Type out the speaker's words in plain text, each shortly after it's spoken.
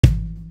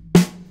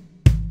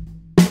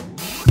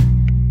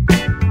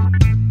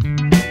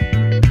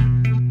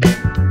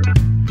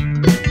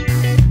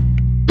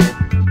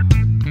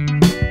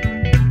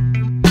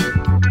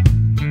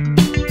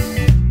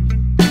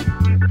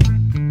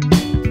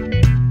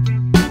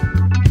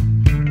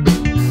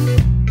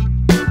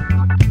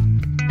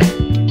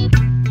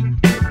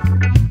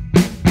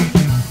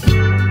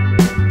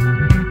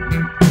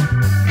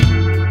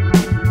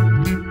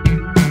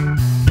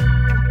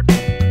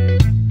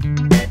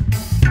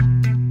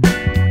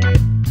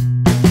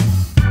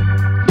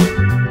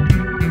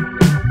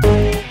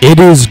It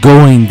is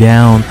going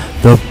down,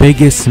 the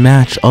biggest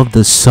match of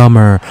the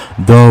summer,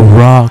 The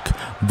Rock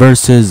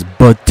versus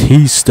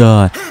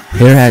Batista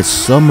here at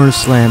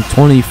SummerSlam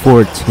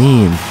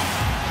 2014.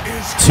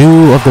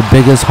 Two of the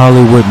biggest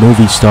Hollywood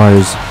movie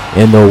stars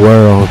in the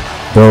world,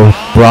 the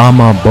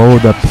Brahma Bull,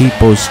 the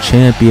People's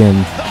Champion,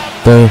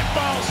 the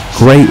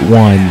Great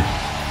One,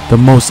 the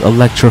most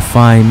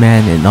electrifying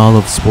man in all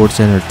of sports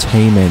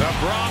entertainment.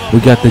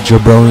 We got the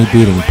jabroni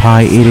beating,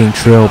 pie eating,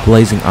 trail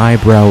blazing,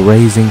 eyebrow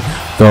raising,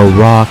 The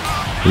Rock,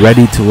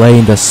 ready to lay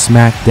in the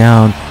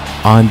smackdown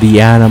on the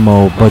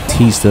animal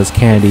Batista's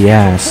candy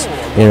ass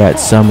here at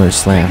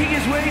SummerSlam.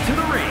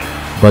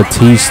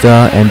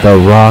 Batista and The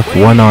Rock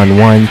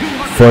one-on-one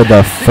for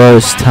the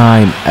first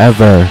time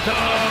ever.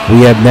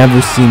 We have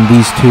never seen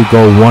these two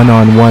go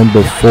one-on-one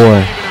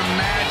before.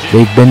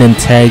 They've been in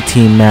tag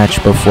team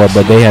match before,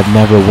 but they have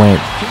never went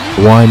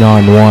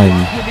one-on-one.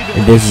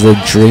 And this is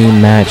a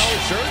dream match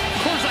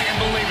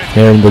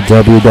here in the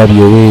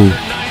WWE.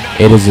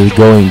 It is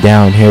going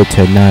down here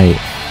tonight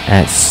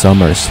at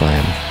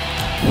SummerSlam.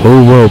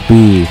 Who will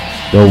be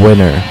the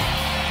winner?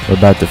 We're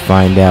about to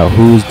find out.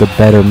 Who's the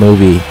better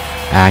movie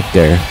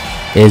actor?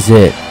 Is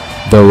it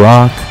The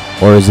Rock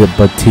or is it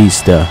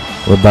Batista?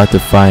 We're about to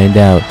find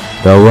out.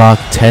 The Rock,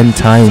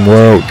 10-time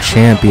world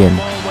champion.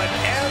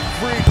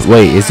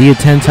 Wait, is he a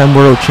 10-time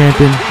world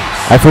champion?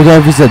 I forgot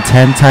if he's a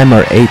 10-time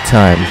or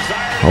 8-time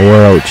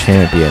world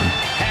champion.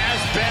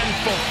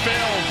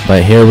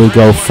 But here we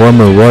go,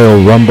 former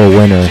Royal Rumble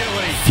winner,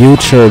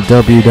 future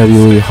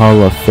WWE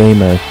Hall of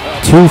Famer,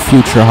 two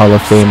future Hall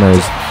of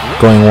Famers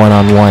going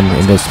one-on-one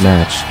in this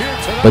match.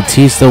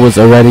 Batista was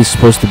already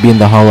supposed to be in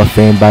the Hall of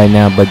Fame by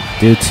now, but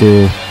due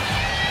to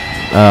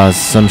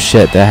some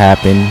shit that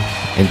happened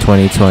in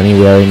 2020,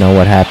 we already know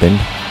what happened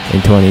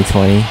in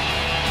 2020,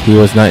 he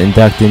was not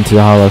inducted into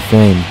the Hall of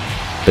Fame.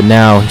 But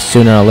now,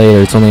 sooner or later,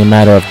 it's only a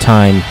matter of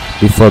time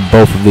before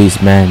both of these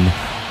men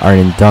are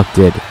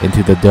inducted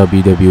into the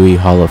WWE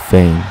Hall of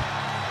Fame.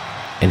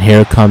 And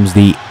here comes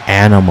the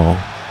animal,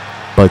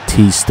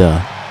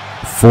 Batista,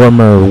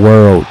 former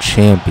world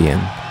champion.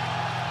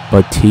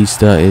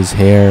 Batista is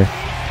here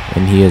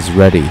and he is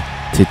ready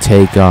to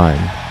take on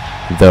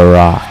The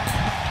Rock.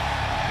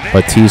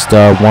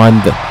 Batista won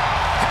the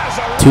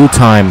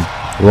two-time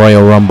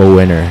Royal Rumble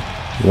winner.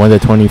 He won the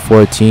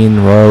 2014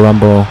 Royal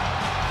Rumble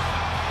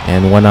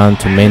and went on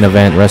to main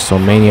event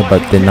WrestleMania,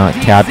 but did not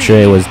capture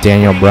it. It was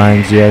Daniel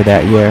Bryan's year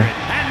that year.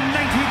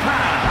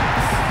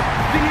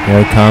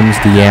 Here comes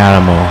the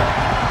animal.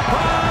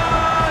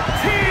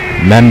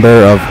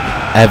 Member of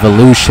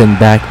Evolution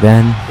back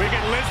then.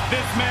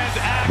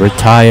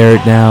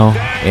 Retired now,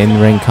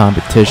 in-ring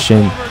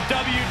competition.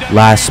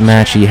 Last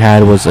match he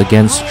had was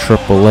against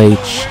Triple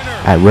H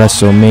at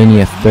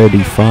WrestleMania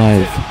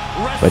 35.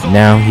 But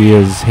now he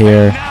is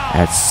here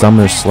at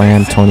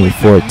SummerSlam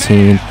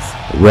 2014.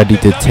 Ready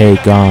to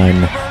take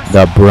on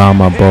the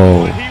Brahma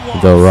Bull,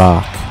 The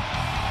Rock.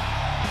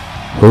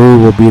 Who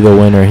will be the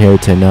winner here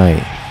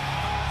tonight?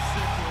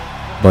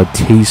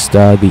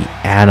 Batista, the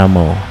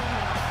animal,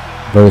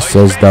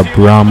 versus the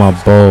Brahma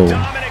Bull,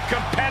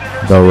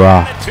 The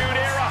Rock.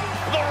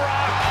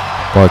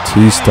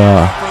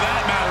 Batista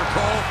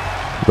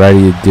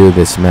ready to do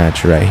this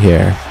match right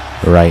here,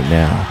 right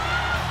now,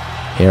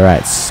 here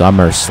at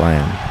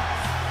SummerSlam,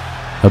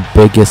 the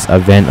biggest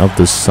event of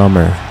the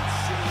summer.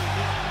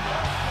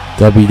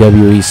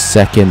 WWE's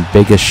second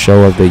biggest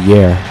show of the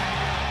year,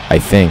 I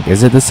think.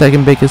 Is it the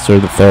second biggest or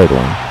the third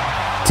one?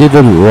 It's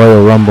either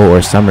Royal Rumble or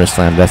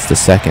SummerSlam. That's the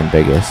second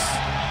biggest.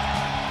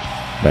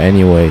 But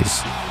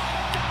anyways,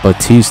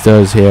 Batista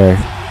is here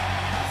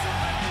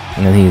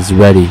and he's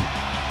ready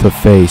to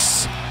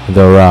face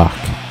The Rock.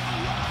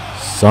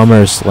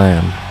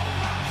 SummerSlam.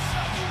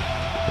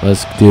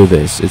 Let's do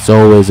this. It's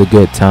always a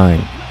good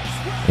time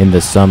in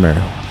the summer.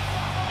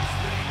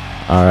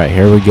 Alright,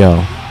 here we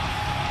go.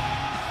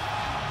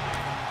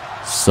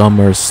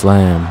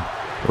 SummerSlam.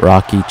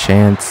 Rocky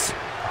Chance,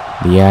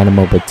 the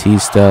animal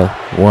Batista,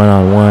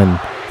 one-on-one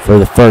for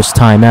the first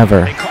time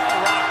ever.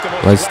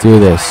 Let's do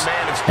this.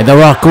 And The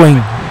Rock going,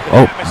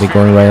 oh, they're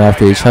going right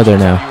after each other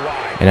now.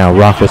 And now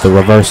Rock with the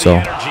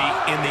reversal.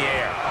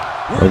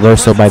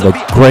 Reversal by the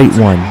Great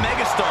One.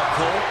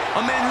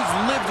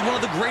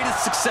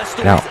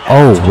 Now,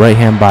 oh, right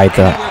hand by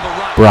the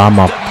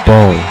Brahma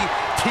Bull.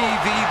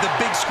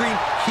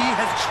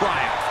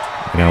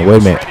 Now,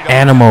 wait a minute.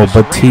 Animal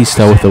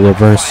Batista with the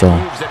reversal.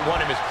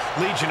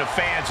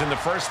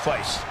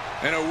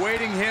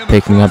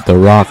 Picking up the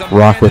Rock.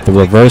 Rock with the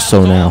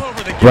reversal now.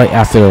 Right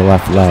after the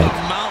left leg.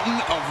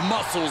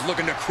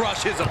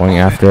 Going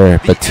after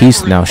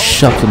Batista now.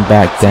 Shoved him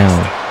back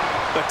down.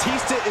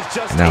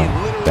 Now,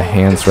 the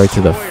hands right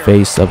to the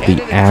face of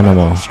the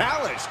animal.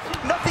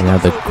 And now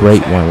the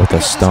Great One with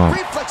a stomp.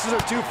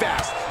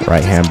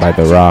 Right hand by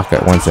the Rock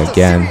once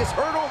again.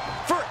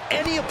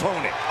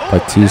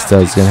 Batista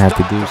is going to have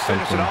to do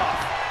something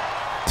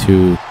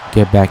to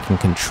get back in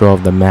control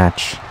of the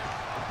match.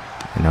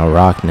 And now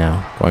Rock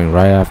now going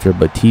right after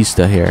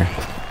Batista here.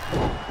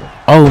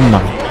 Oh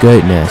my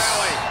goodness.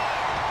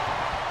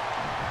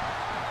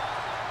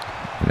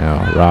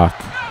 Now Rock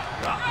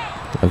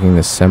looking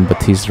to send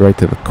Batista right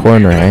to the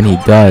corner, and he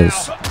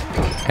does.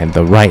 And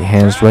the right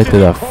hand's right to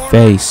the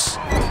face.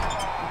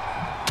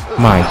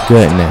 My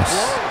goodness.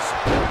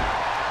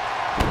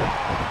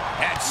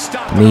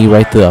 Knee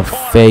right to the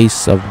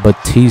face of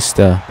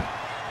Batista.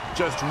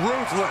 Just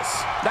ruthless.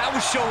 That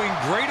was showing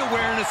great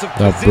awareness of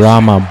The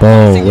Brahma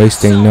Bull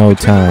wasting no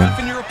time.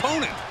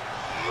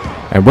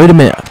 And wait a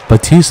minute,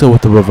 Batista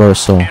with the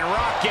reversal.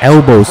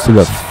 Elbows to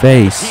the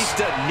face.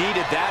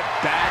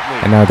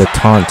 And now the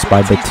taunts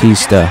by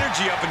Batista.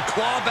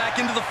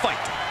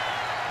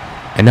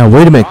 And now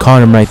wait a minute,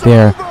 caught him right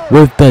there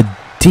with the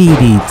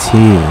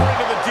DDT.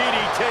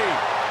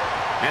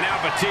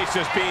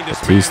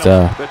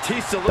 Batista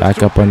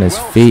back up on his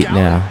feet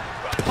now.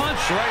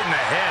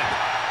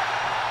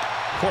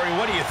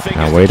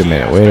 Now wait a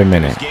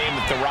minute.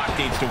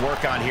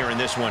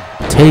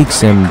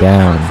 Takes him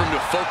down.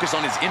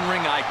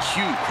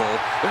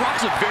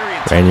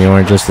 Randy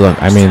Orton just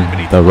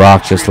The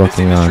Rock just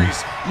looking on.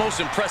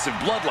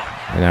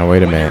 And now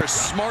wait a minute.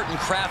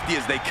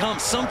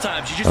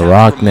 The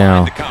Rock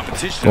now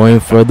going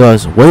for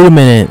those. Wait a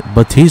minute.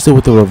 Batista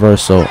with the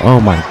reversal. Oh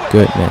my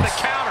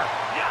goodness.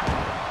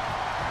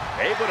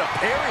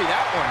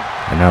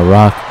 And now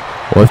Rock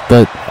with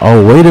the.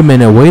 Oh wait a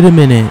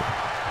minute.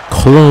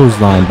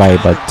 Clothesline by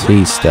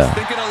Batista.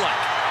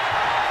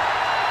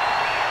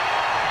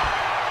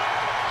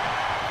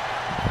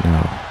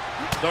 No.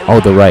 Oh,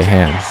 the right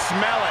hand.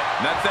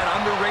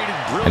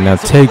 And now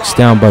takes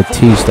down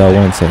Batista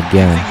once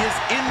again.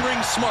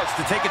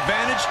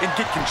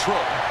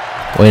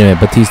 Wait a minute,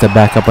 Batista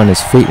back up on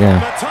his feet now.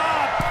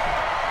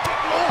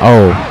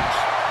 Oh.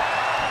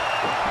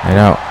 And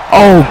now,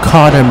 oh,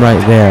 caught him right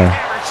there.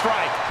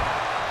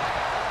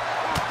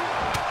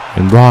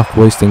 And Rock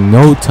wasting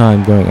no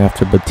time going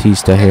after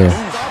Batista here.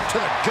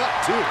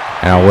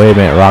 Now wait a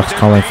minute, Rock's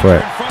calling for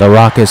it. The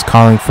Rock is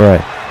calling for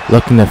it.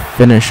 Looking to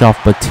finish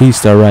off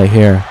Batista right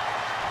here.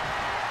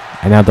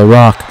 And now the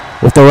Rock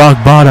with the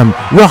rock bottom.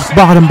 Rock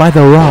bottom by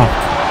the Rock.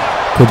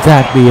 Could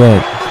that be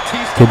it?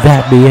 Could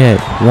that be it?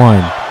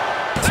 1,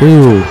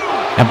 2,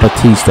 and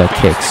Batista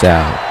kicks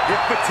out.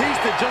 If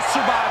Batista just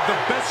survived the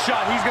best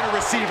shot he's going to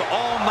receive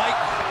all night,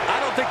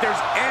 I don't think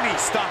there's any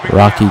stopping.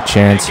 Rocky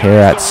chants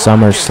here at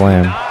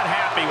SummerSlam.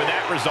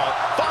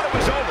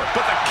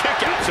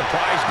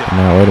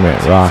 Now wait a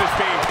minute, Rock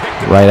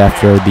right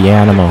after the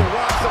Animal.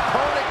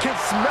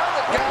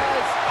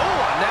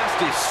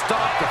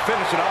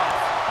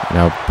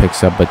 Now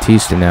picks up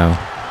Batista now.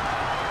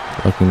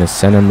 Looking to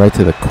send him right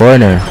to the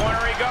corner.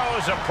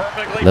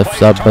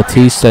 Lifts up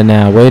Batista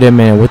now. Wait a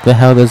minute, what the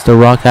hell does The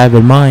Rock have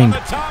in mind?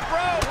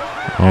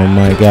 Oh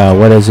my god,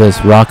 what is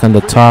this? Rock on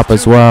the top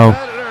as well.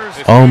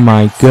 Oh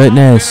my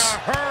goodness.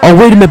 Oh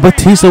wait a minute,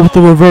 Batista with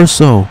the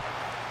reversal.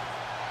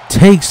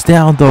 Takes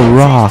down The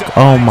Rock.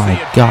 Oh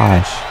my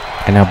gosh.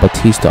 And now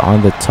Batista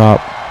on the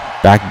top.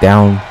 Back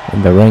down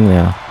in the ring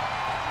now.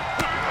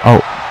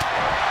 Oh.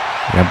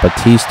 Now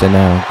Batista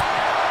now.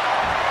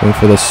 Going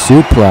for the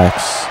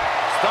suplex.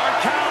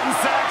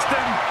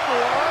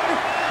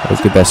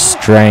 Look at the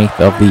strength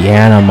of the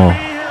Animal.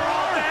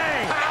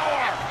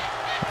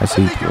 As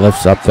he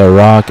lifts up The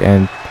Rock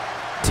and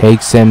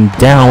takes him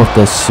down with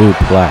the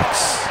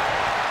suplex.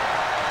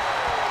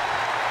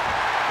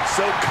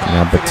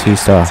 Now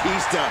Batista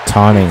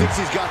taunting.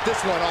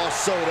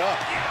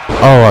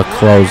 Oh, a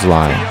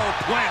clothesline.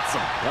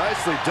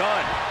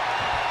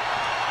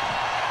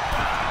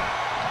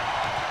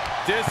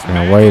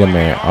 Now wait a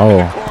minute. Oh,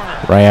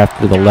 right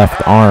after the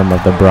left arm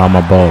of the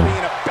Brahma Bull.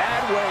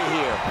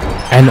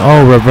 And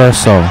oh,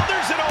 reversal.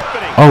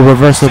 Oh,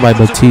 reversal by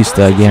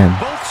Batista again.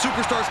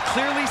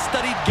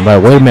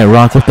 But wait a minute,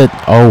 Rock with it.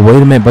 Oh,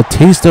 wait a minute,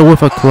 Batista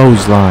with a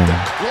clothesline.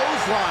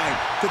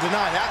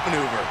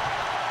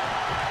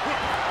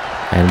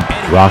 And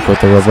Rock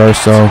with the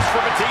reversal.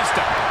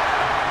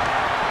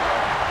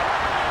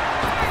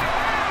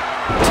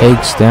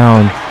 Takes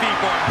down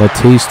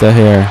Batista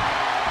here.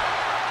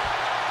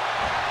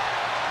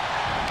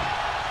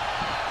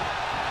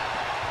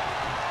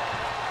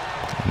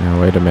 Now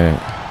wait a minute.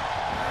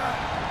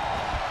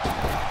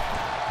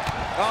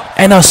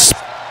 And a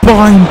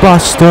spine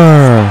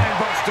buster.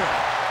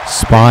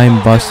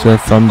 Spine buster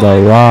from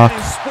The Rock.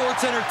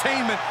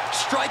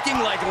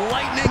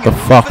 What the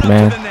fuck,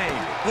 man?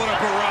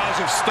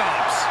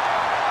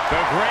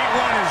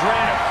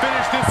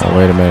 Oh,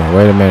 wait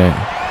a minute.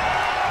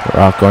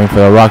 Rock going for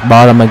the rock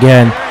bottom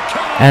again.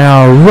 And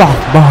a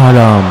rock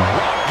bottom.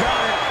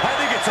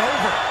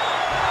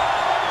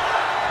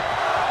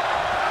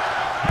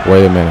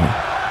 Wait a minute.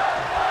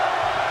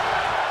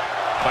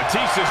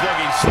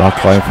 Rock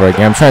calling for it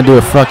again. I'm trying to do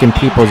a fucking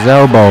people's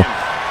elbow.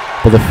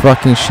 But the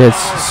fucking shit's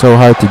so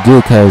hard to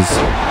do because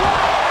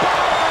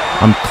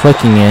I'm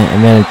clicking it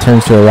and then it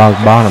turns to a rock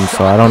bottom.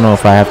 So I don't know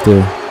if I have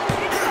to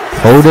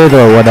hold it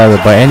or whatever.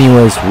 But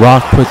anyways,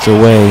 Rock puts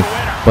away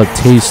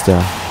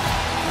Batista.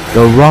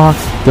 The Rock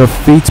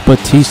defeats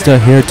Batista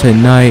here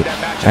tonight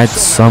at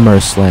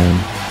SummerSlam.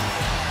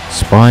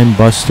 Spine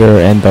buster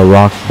and the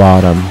rock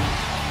bottom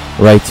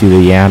right to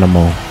the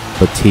Animal,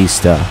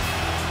 Batista.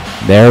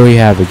 there we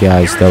have it,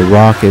 guys. The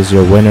Rock is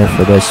your winner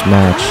for this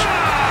match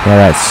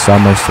here at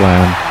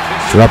SummerSlam.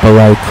 Drop a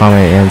like,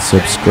 comment, and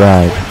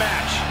subscribe.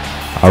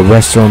 A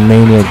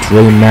WrestleMania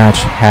dream match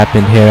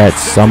happened here at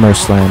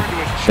SummerSlam.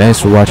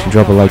 Thanks for watching.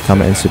 Drop a like,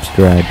 comment, and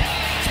subscribe.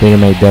 It's me, your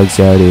mate,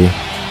 DougsLD,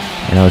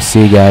 and I'll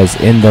see you guys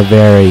in the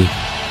very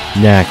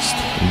next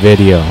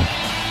video.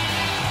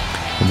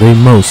 The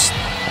most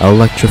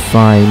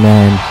electrifying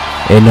man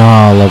in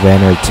all of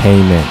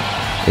entertainment.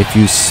 If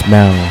you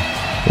smell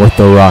what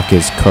The Rock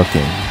is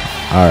cooking.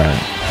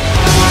 Alright.